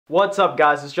What's up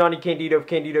guys, it's Johnny Candido of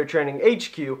Candido Training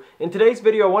HQ. In today's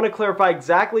video I want to clarify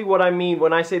exactly what I mean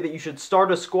when I say that you should start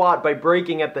a squat by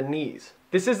breaking at the knees.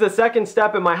 This is the second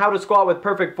step in my How to Squat with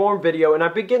Perfect Form video, and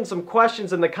I've been getting some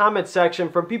questions in the comments section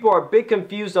from people who are a bit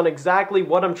confused on exactly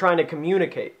what I'm trying to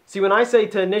communicate. See, when I say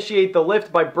to initiate the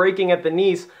lift by breaking at the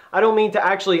knees, I don't mean to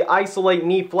actually isolate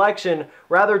knee flexion,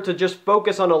 rather to just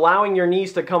focus on allowing your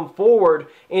knees to come forward,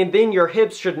 and then your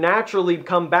hips should naturally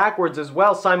come backwards as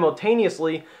well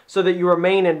simultaneously so that you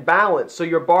remain in balance, so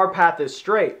your bar path is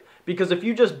straight. Because if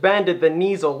you just bend at the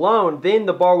knees alone, then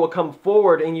the bar will come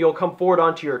forward and you'll come forward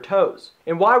onto your toes.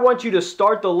 And why I want you to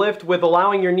start the lift with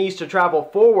allowing your knees to travel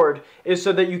forward is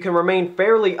so that you can remain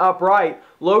fairly upright,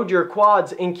 load your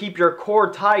quads, and keep your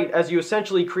core tight as you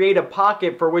essentially create a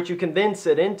pocket for which you can then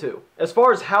sit into. As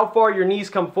far as how far your knees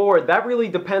come forward, that really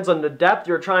depends on the depth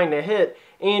you're trying to hit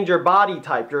and your body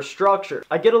type, your structure.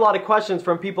 I get a lot of questions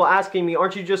from people asking me,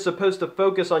 aren't you just supposed to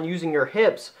focus on using your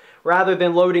hips rather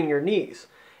than loading your knees?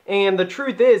 And the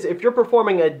truth is, if you're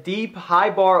performing a deep,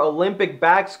 high bar Olympic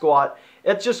back squat,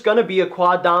 it's just going to be a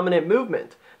quad dominant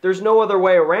movement. There's no other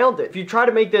way around it. If you try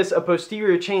to make this a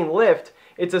posterior chain lift,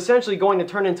 it's essentially going to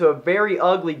turn into a very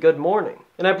ugly good morning.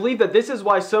 And I believe that this is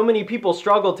why so many people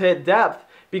struggle to hit depth,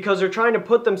 because they're trying to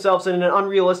put themselves in an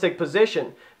unrealistic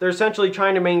position. They're essentially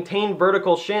trying to maintain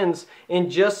vertical shins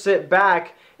and just sit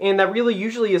back, and that really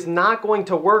usually is not going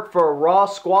to work for a raw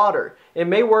squatter. It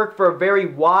may work for a very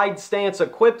wide stance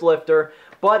equipped lifter,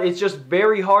 but it's just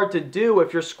very hard to do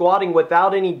if you're squatting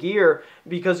without any gear,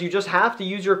 because you just have to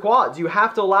use your quads. You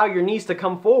have to allow your knees to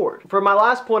come forward. For my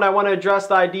last point, I want to address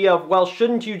the idea of, well,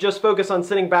 shouldn't you just focus on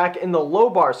sitting back in the low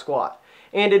bar squat?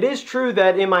 And it is true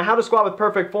that in my How to Squat with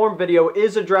Perfect Form video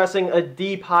is addressing a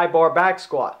deep high bar back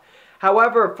squat.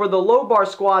 However, for the low bar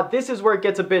squat, this is where it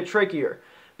gets a bit trickier,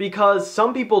 because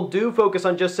some people do focus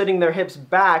on just sitting their hips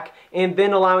back and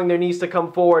then allowing their knees to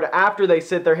come forward after they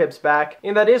sit their hips back.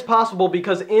 And that is possible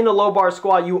because in a low bar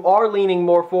squat you are leaning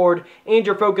more forward and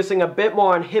you're focusing a bit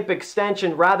more on hip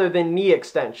extension rather than knee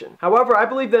extension. However, I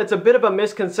believe that it's a bit of a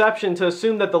misconception to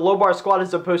assume that the low bar squat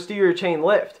is a posterior chain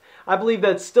lift. I believe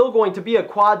that it's still going to be a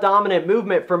quad dominant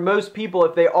movement for most people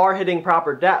if they are hitting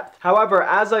proper depth. However,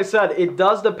 as I said, it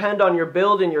does depend on your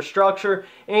build and your structure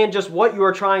and just what you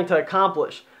are trying to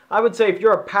accomplish. I would say if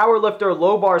you're a power lifter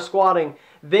low bar squatting,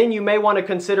 then you may want to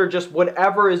consider just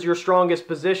whatever is your strongest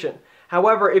position.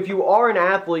 However, if you are an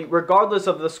athlete, regardless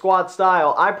of the squat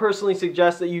style, I personally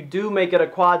suggest that you do make it a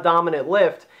quad dominant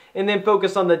lift and then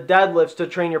focus on the deadlifts to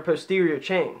train your posterior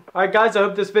chain. Alright guys, I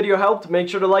hope this video helped. Make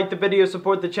sure to like the video,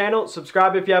 support the channel,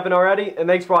 subscribe if you haven't already, and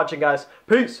thanks for watching guys.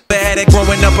 Peace! Bad at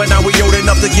growing up and now we old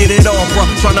enough to get it on, bro.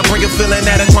 Trying to bring a feeling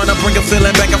out and trying to bring a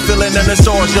feeling back, a feeling in the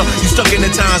stores, yo. You stuck in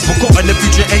the times, but caught in the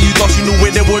future and you thought you knew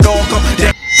where it would all come.